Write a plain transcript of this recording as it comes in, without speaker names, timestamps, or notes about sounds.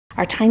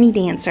Our tiny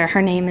dancer,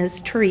 her name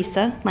is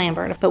Theresa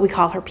Lambert, but we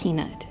call her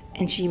Peanut,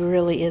 and she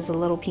really is a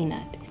little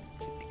peanut.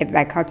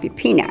 Everybody calls me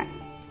Peanut,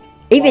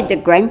 even the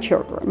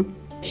grandchildren.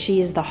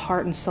 She is the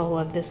heart and soul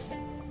of this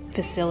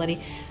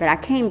facility. But I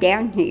came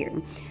down here,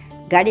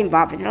 got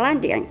involved in the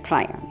line dance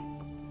class,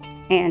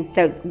 and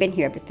so been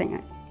here ever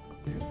since.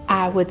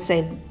 I would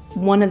say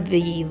one of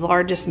the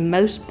largest,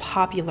 most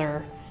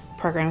popular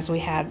programs we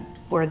had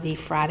were the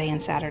Friday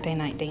and Saturday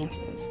night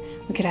dances.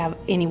 We could have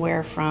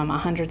anywhere from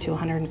 100 to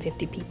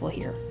 150 people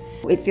here.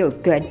 It feels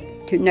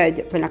good to know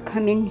that when I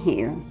come in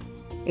here,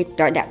 it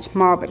started out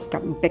small, but it's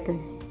gotten bigger,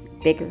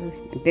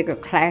 and bigger,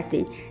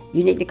 classy.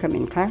 You need to come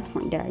in class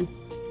one day.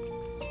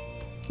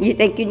 You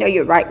think you know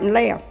your right and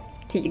left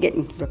till you get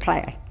into the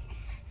class.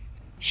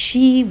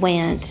 She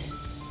went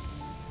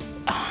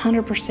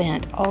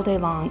 100% all day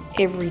long,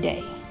 every day,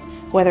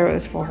 whether it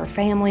was for her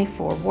family,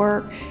 for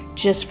work,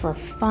 just for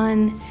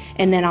fun,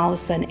 and then all of a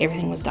sudden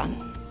everything was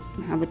done.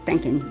 I was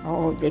thinking,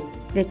 oh,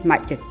 this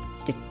might just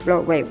blow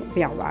away, it would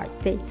be all right.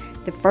 See,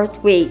 the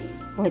first week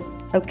was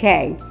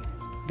okay,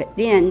 but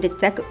then the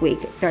second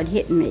week it started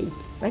hitting me.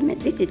 Wait a minute,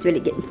 this is really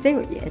getting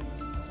serious.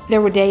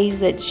 There were days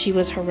that she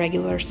was her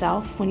regular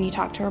self when you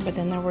talked to her, but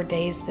then there were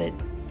days that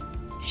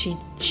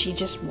she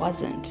just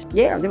wasn't.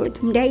 Yeah, there were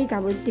some days I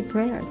was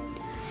depressed.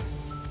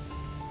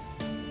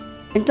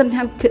 And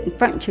sometimes couldn't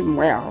function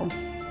well.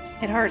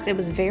 It hurts. It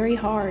was very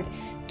hard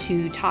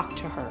to talk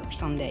to her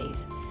some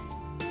days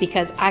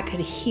because I could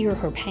hear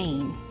her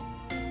pain.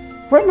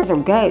 Where am I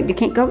going to go? You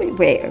can't go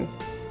anywhere.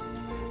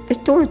 The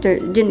stores are,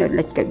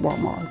 let's go to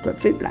Walmart, go to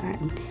Food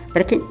Line.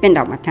 But I can't spend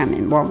all my time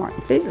in Walmart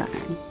and Food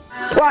Line.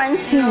 1,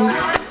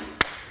 2.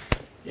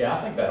 Yeah,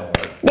 I think that'll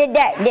work. Did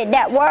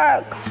that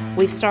work?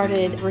 We've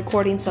started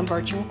recording some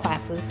virtual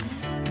classes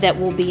that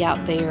will be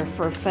out there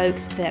for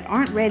folks that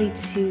aren't ready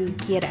to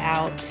get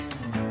out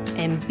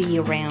and be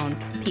around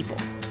people.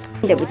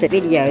 There was a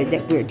video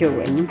that we're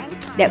doing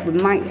that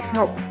might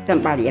help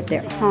somebody at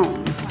their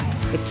home.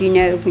 But you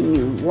know, when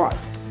you watch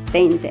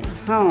things at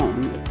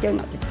home, it's still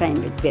not the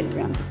same as being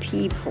around the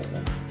people.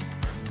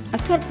 I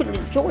try to put a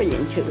little joy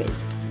into it.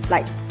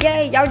 Like,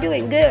 yay, y'all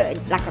doing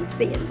good, like I'm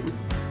seeing them.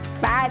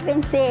 5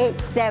 and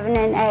 6, 7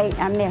 and 8,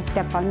 I messed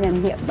up on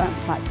them hip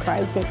bumps like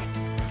crazy.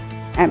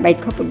 I made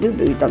a couple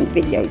boo-boos on the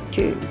video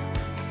too.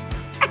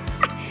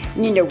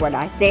 You know what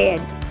I said?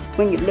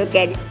 When you look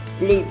at it,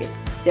 leave it,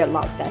 still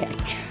like that.